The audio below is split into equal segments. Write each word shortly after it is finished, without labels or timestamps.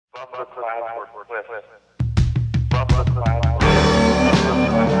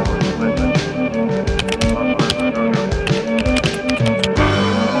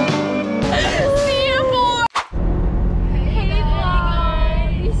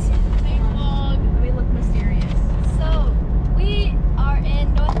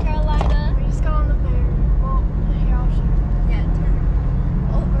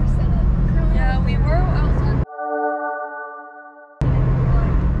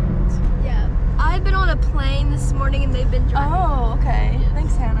This morning and they've been driving. Oh, okay. Yeah.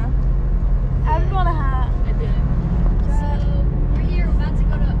 Thanks, Hannah. I haven't bought a hat. I did. So we're here. We're about to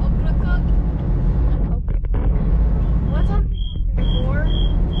go to Oklahoma. What's on 4?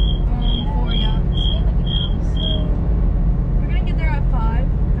 4, yeah. So we're gonna get there at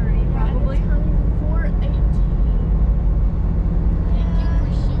 5:30 probably. It's 4:18.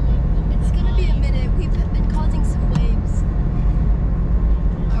 It's gonna be a minute. We've been causing some waves.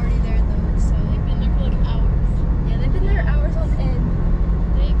 Already there though, so they've been there for like hours. Yeah, they've been there hours on end.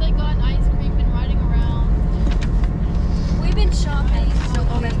 They've like gotten ice cream, been riding around. We've been shopping. So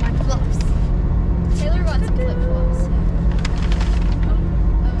oh, that's my flops. Taylor got some flip flops.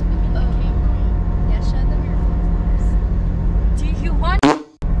 Yeah, show them your flip flops. Do you want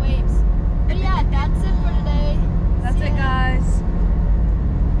Waves? But yeah, that's it for today. That's it, guys.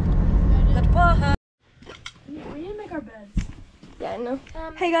 Goodbye. We didn't make our beds. Yeah, I know.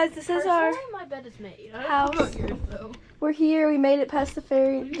 Hey guys, this is our my bed is made. house. We're here. We made it past the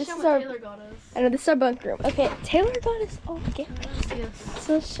ferry. You This show is what our. Taylor got us. I know this is our bunk room. Okay, Taylor got us all gifts.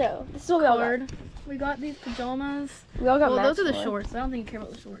 So let's show. This is what we all got. We got these pajamas. We all got. Well, those are the matching ones. shorts. I don't think you care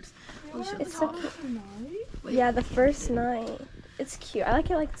about the shorts. It's so cute. Yeah, the first night. It's cute. I like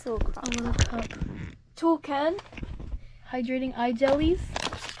it like this little crop. A little cup. Tool can. Hydrating eye jellies.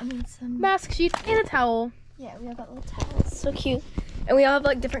 I mean some. Mask sheet and a towel. Yeah, we all got little towels. So cute. And we all have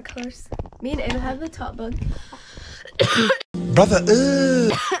like different colors. Me and Ava have the top bunk. Brother,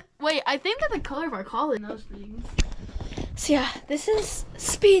 Wait, I think that the color of our collar in those things. So yeah, this is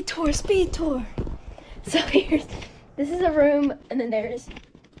speed tour. So this is a room, and then there's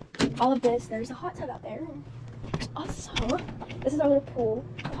all of this. There's a hot tub out there. There's also, this is our little pool,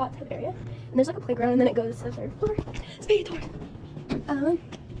 hot tub area. And there's like a playground, and then it goes to the 3rd floor. Speed tour.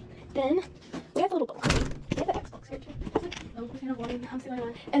 Then we have a little balcony. We have an Xbox here too.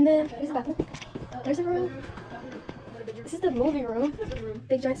 And then there's a bathroom. There's a room. This is the movie room.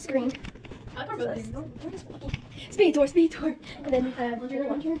 Big giant screen. Speed tour. And then we have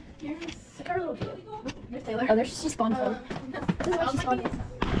laundry. There's Taylor. Oh, there's just spawn phone. This is what she spawned.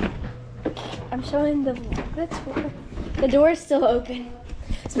 I'm showing the tour. The door is still open.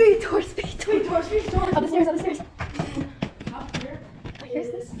 Speed tour. Up the stairs. Here's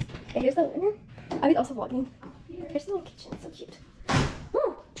this. Okay, here's the living room. I'll be also vlogging. Here's the little kitchen. So cute.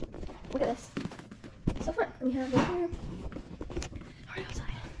 Woo! Look at this. So fun. We have living room. Alright,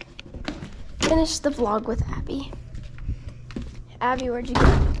 outside. Finish the vlog with Abby. Abby, where'd you go?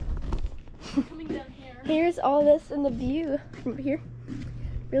 Coming down here. Here's all this in the view from here.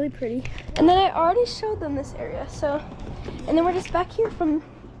 Really pretty. And then I already showed them this area, so. And then we're just back here from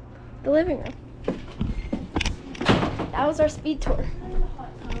the living room. That was our speed tour.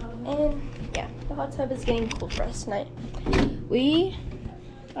 And yeah, the hot tub is getting cool for us tonight. We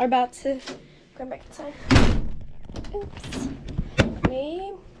are about to go back inside. Oops.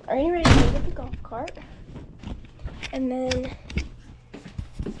 We are getting ready to go get the golf cart. And then,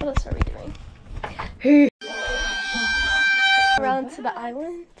 what else are we doing? Around to the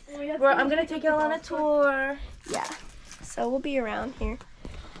island. I'm gonna take y'all on a tour. Yeah, so we'll be around here.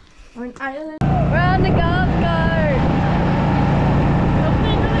 On an island. We're on the golf cart.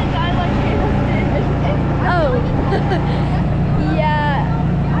 Hopefully it doesn't die like it Oh. Yeah,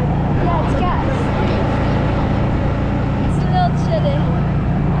 it's gas. It's a little chilly.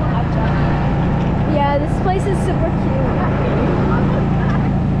 Yeah, this place is super cute.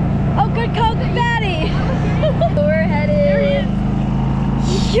 Oh, good Coke, Batty. We're headed. There he is.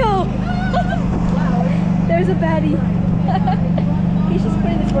 Yo. There's a baddie. He's just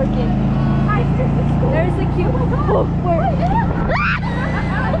putting his work in. There's the cute. Oh, where?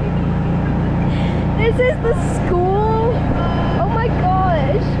 This is the school. Oh my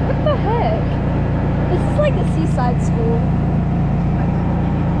gosh. What the heck? This is like the seaside school.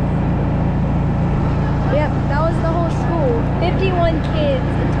 Yep, that was the whole school. 51 kids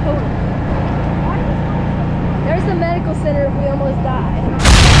in total. There's the medical center if we almost died.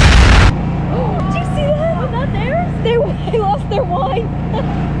 Did you see that? Was that theirs? They lost their wine.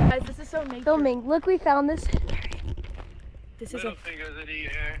 Guys, this is so nature. Filming. Look, we found this. This is a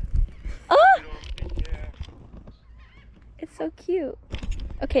Oh! It's so cute.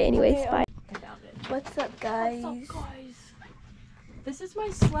 Okay, anyways, Okay, bye. I found it. What's up, guys? What's up, guys? This is my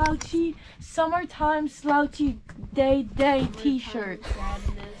slouchy, summertime slouchy day t-shirt.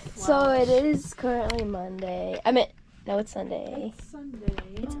 So it is currently Monday. No, it's Sunday. It's Sunday.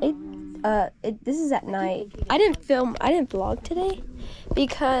 This is at night. I didn't vlog today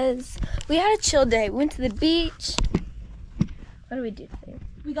because we had a chill day. We went to the beach. What did we do today?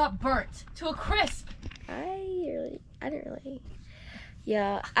 We got burnt to a crisp. I didn't really.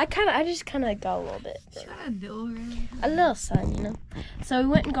 Yeah, I just kind of got a little bit. A little sun, you know. So we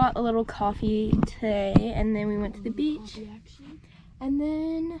went and got a little coffee today, and then we went to the beach, and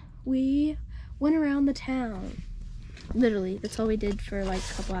then we went around the town. Literally, that's all we did for like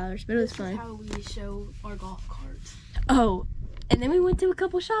a couple hours, but it was fun. How we show our golf carts. Oh, and then we went to a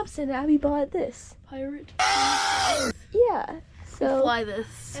couple shops, and Abby bought this. Pirate. Yeah. So Fly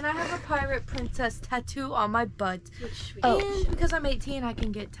this. And I have a pirate princess tattoo on my butt. And because I'm 18, I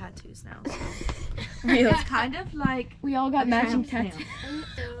can get tattoos now. So. It's kind of like we all got matching tattoos.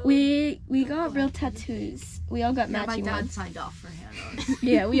 We got real tattoos. We all got matching my dad ones. signed off for him.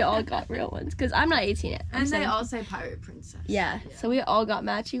 Yeah, we all got real ones because I'm not 18 yet. And they all say pirate princess. Yeah, so we all got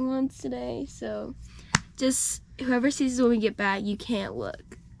matching ones today. So just whoever sees us when we get back, you can't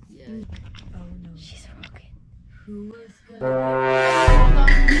look. Yeah. Oh no. She's rocking. Who was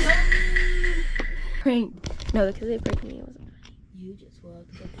pranked. No, because they pranked me. It wasn't funny. You just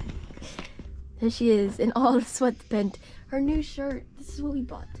walked in. There she is in all the sweat bent. Her new shirt. This is what we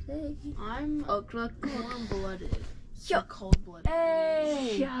bought today. I'm warm-blooded. Yo. Cold-blooded.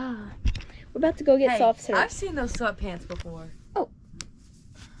 Hey. Yeah. We're about to go get soft serve. I've seen those sweatpants before. Oh.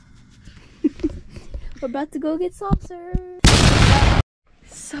 We're about to go get soft serve.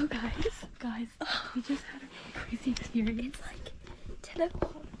 So guys, we just had a really crazy experience. It's like 10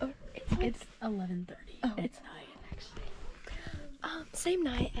 o'clock. It's 11:30. Oh. It's 9 actually. Same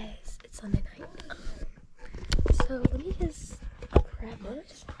night as it's Sunday night. So let me just grab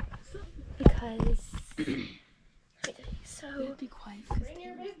it because so Be quiet because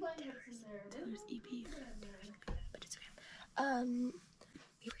Taylor's EP. but it's okay.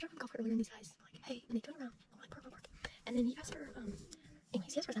 We were driving golf earlier and these guys were like, hey, and they turned around. I'm like, park. And then he asked her,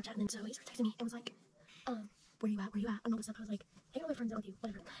 anyways, he asked her Snapchat, and then so he started texting me and was like, where you at? I don't know what's up. I was like, hey, my friends out with you,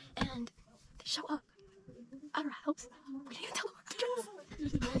 whatever. And they show up at our house. We didn't even tell them our address.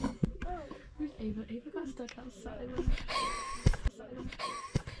 Where's Ava? Ava got stuck outside.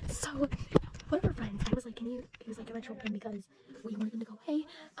 So one of our friends, I was like, he was like, can I troll him because we wanted him to go, hey,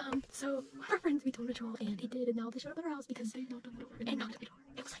 so one of our friends, we told him to troll, and he did, and now they showed up at our house because they knocked on the door, and knocked on the door.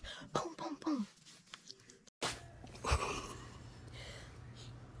 It was like, boom, boom, boom.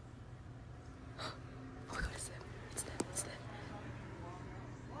 Oh my god, it's them. It's them.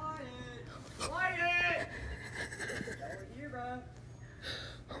 Quiet!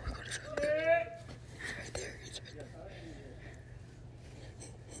 Oh my god, it's them. It's right there.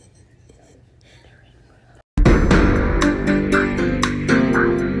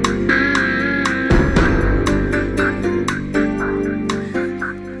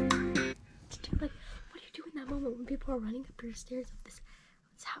 When people are running up your stairs of this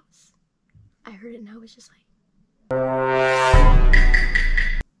house, I heard it and I was just like,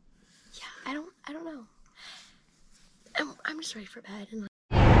 yeah, I don't know. I'm just ready for bed. And like,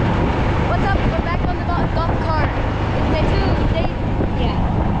 what's up? We're back on the golf cart. It's day 2. Yeah.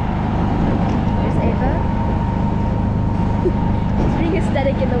 There's Ava. She's being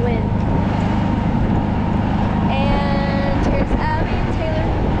aesthetic in the wind. And here's Abby and Taylor.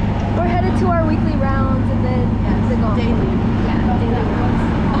 We're headed to our weekly rounds and then the golf. Daily rounds.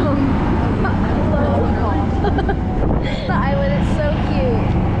 The island is so cute.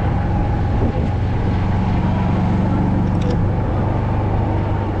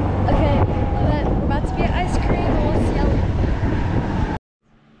 Okay, we're about to get ice cream and we'll see y'all.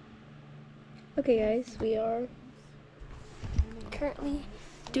 Okay guys, we are currently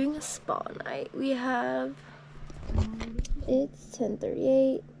doing a spa night. It's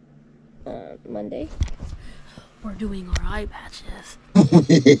 10:38. Monday. We're doing our eye patches.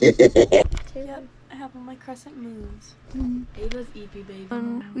 Yep, I have all my crescent moons. Ava's EP baby.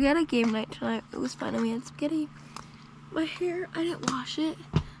 We had a game night tonight. It was fun and we had spaghetti. My hair, I didn't wash it,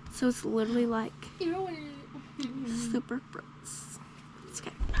 so it's literally like super gross. It's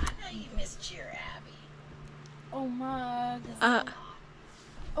okay. I know you missed your Abby. Oh my.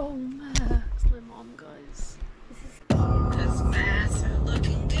 Oh my. It's my mom, guys. Those masks are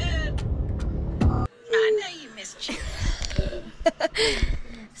looking good. I know you missed you.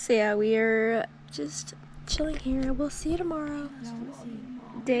 So yeah, we are just chilling here. We'll see you tomorrow.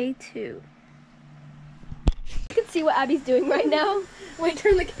 Day 2. You can see what Abby's doing right now. Wait,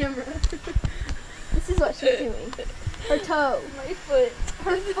 turn the camera. This is what she's doing. Her toe. My foot.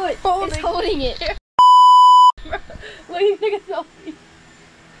 Her foot is holding it. Let me take a selfie.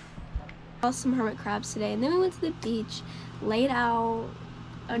 Saw some hermit crabs today, and then we went to the beach, laid out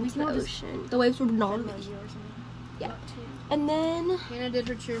under the ocean. The waves were gnarly. Yeah. And then Hannah did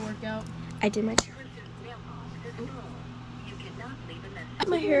her cheer workout. I did my cheer.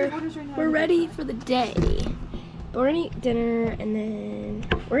 My hair. We're ready for the day. But we're gonna eat dinner, and then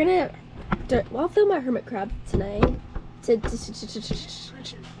we're gonna. Well, I'll film my hermit crab tonight. Are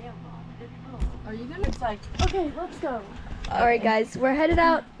you gonna? It's like, okay, let's go. All right, guys, we're headed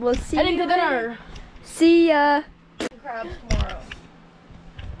out. We'll see you Heading to dinner. See ya. Crabs tomorrow.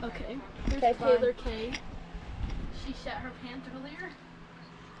 Okay. Here's Taylor K. She shat her pants earlier.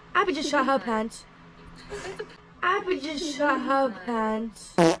 Abby just shot her pants. Abby just shot her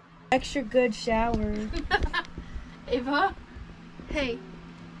pants. Extra good shower. Ava. Hey.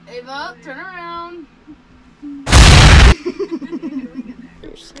 Ava, turn around.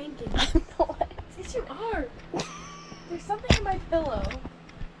 You're stinking. What? Yes, you are. There's something in my pillow.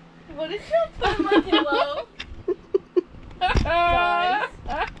 What did you put in my pillow? Guys.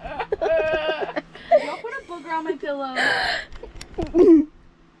 Y'all put a booger on my pillow.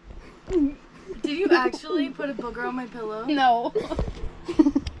 Did you actually put a booger on my pillow? No.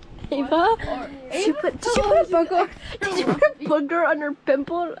 Ava? Did you put a booger? Did you put a booger on her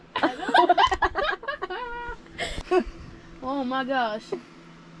pimple? Oh my gosh.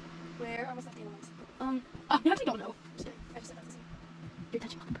 Where? I was not feeling I actually don't know. You're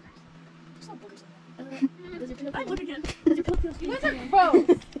touching all the boogers. There's no boogers Does your pillow I look again. Does your pillow feel You guys are gross.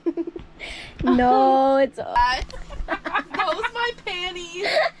 No, it's Close my panties.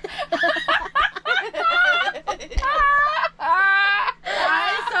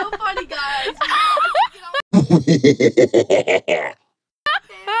 It's so funny, guys.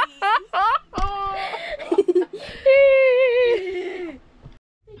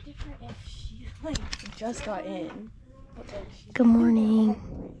 Just got in. Good morning.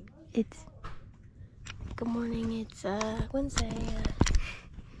 It's Wednesday.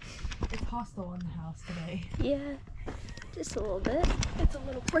 It's hostile in the house today. Yeah, just a little bit. It's a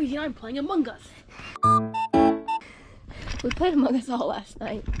little crazy. I'm playing Among Us. We played Among Us all last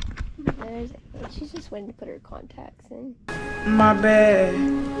night. She's just waiting to put her contacts in. My bad.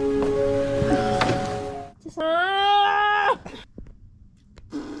 Just Alright,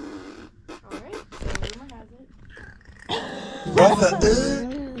 so rumor has it.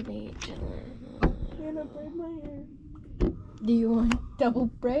 Hannah, braid my hair. Do you want double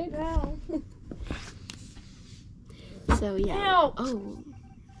braid? No. So yeah. Help! Oh.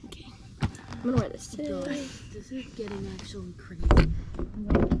 Okay. I'm gonna wear this too. This is getting actually crazy.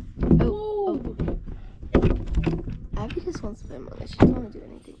 Oh. Abby just wants to play Among Us. She doesn't want to do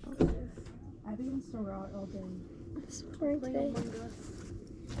anything else. Abby can still go out all day. This is boring today.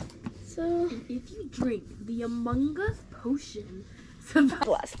 So. If you drink the Among Us potion,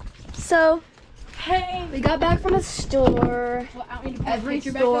 Bless. So. Hey! We got back from a store. Every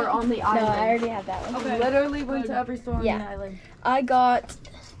store on the No, island. I already have that one. Okay. Literally went to every store on Yeah. the island. I got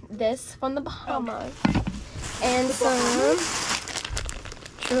this from the Bahamas. And some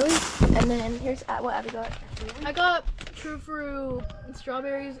Truly. And then here's what Abby got. I got true fruit,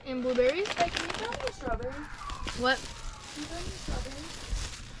 strawberries, and blueberries. Hey, can you tell me the strawberries? What? Can you tell me the strawberries?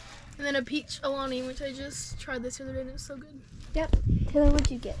 And then a peach Alani, which I just tried this the other day and it was so good. Yep. Taylor,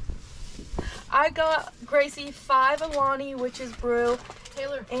 what'd you get? I got Gracie 5 Alani, which is brew,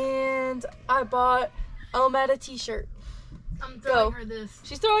 Taylor, and I bought Elmetta t-shirt. I'm throwing her this.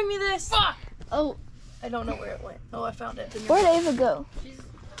 She's throwing me this. Fuck! Oh, I don't know where it went. Oh, I found it. where'd Ava go?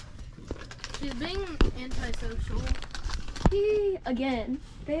 She's being antisocial. Again.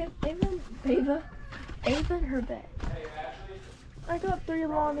 Ava in her bed. I got 3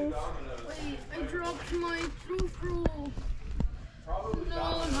 Alanis. Wait, I dropped my true fruit.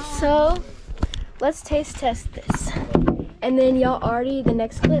 No. So, let's taste test this. And then y'all already, the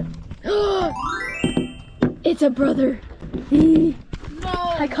next clip. It's a brother. No.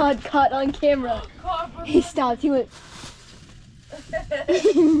 I caught on camera. He stopped. He went.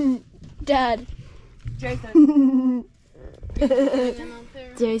 Dad. Jason.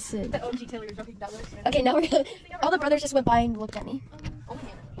 Jason. OG Taylor, you're joking that way. Okay, now we're gonna. All the brothers just went by and looked at me.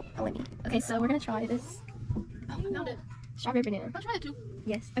 Only me. Okay, so we're gonna try this I found it. strawberry banana. I'll try it too.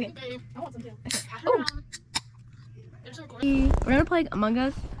 Yes. Okay. Okay. I want some too. Pass it Oh. around. There's a recording. We're gonna play Among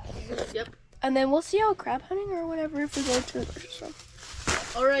Us, Yep. and then we'll see how crab hunting or whatever if we go to the grocery store.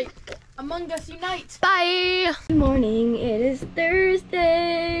 Alright. Among Us unite. Bye. Good morning. It is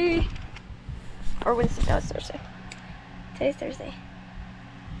Thursday. Or Wednesday. No, it's Thursday. Today's Thursday.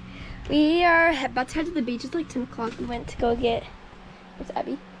 We are about to head to the beach. It's like 10 o'clock. We went to go get, where's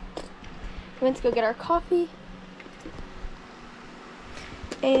Abby? We went to go get our coffee.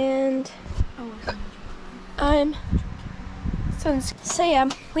 And so yeah,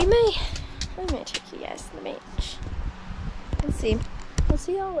 we may take you guys to the beach. We'll see. We'll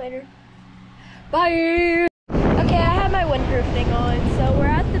see y'all later. Bye. Okay, I have my windproof thing on, so we're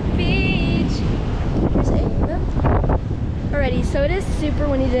at the beach. There's Ava. Alrighty, so it is super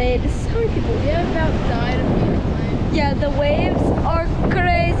windy today. This is how many people we have about died a few times. Yeah, the waves are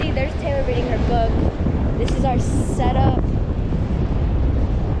crazy. There's Taylor reading her book. This is our setup.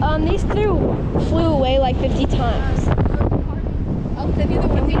 These flew away like 50 times. I'll send you the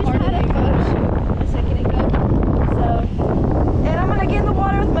windy part of the a second ago. So, and I'm gonna get in the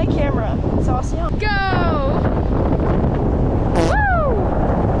water with my camera. So I'll see y'all. Go! Woo!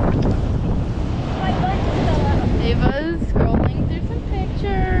 My lunch is still up. Ava's scrolling through some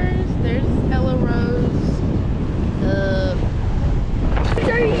pictures. There's Ella Rose. These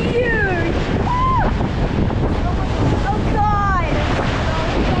are huge! Oh god!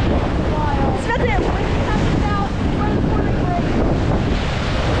 It's about to get windy coming out. Right before the break.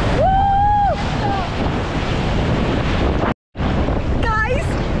 Woo! Guys,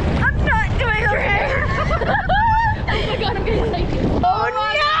 I'm not doing okay. Oh my god, I'm getting excited. Oh no!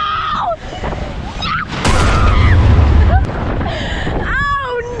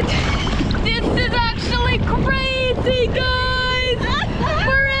 Oh no! This is actually crazy, guys!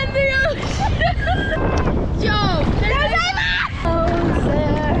 We're in the ocean! Yo, There's Ava! Oh,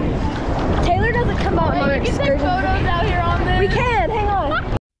 Sarah. Taylor doesn't come out on our you can take excursion. photos out here on this. We can, hang on.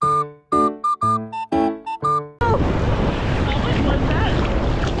 How much was that?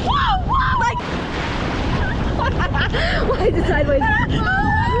 Whoa, whoa! Like... Why is it sideways?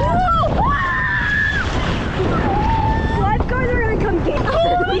 Lifeguards are gonna come get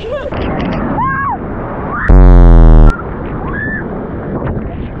you.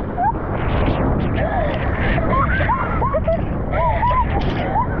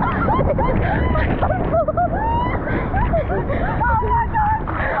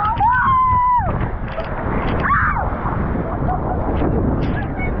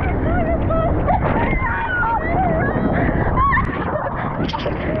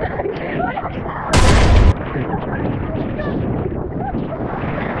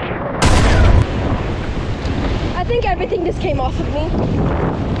 I think everything just came off of me.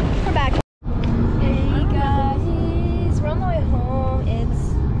 We're back. Hey guys, we're on the way home.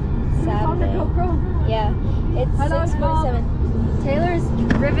 It's Saturday. Yeah, it's 6:47. Taylor's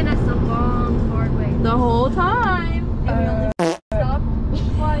driven us a long, hard way. The whole time. And we only stopped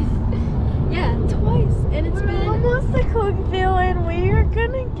twice. Yeah, twice. And it's been almost a cook feeling. We are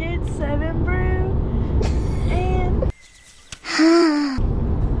gonna get 7 brew. And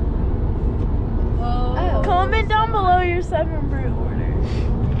comment down below your 7 brew order.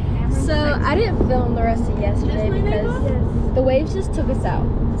 So I didn't film the rest of yesterday because the waves just took us out.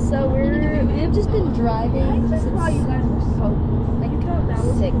 So we've just been driving since like 6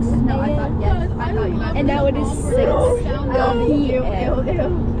 a.m. And now it is 6 p.m.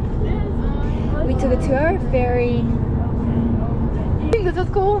 We took a 2-hour ferry. You think this is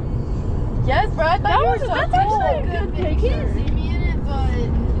cool? Yes, bro. I thought you were so That's cool. actually a good picture. You can't see me in it,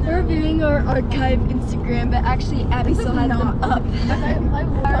 but we're viewing our archive Instagram, but actually Abby still has them up.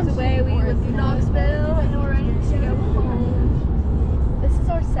 Hours away, we live in Knoxville, and we're ready to go home. This is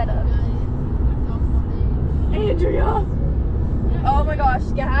our setup. Andrea! Oh my gosh,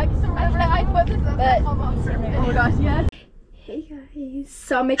 gag. I put this up. But, Oh my gosh, yes. hey guys,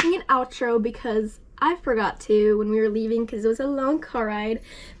 so I'm making an outro because I forgot to when we were leaving because it was a long car ride,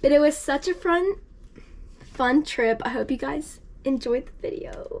 but it was such a fun trip. I hope you guys enjoyed the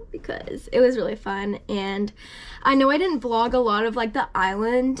video because it was really fun, and I know I didn't vlog a lot of like the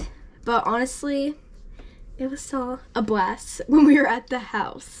island, but honestly it was still a blast when we were at the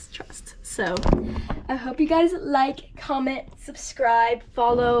house, trust. So I hope you guys like, comment, subscribe,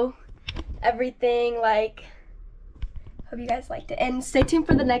 follow, everything. Like, hope you guys liked it, and stay tuned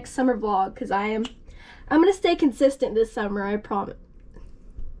for the next summer vlog because I'm gonna stay consistent this summer, I promise.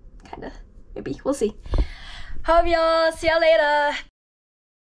 Kinda, maybe, we'll see. Hope y'all, see y'all later.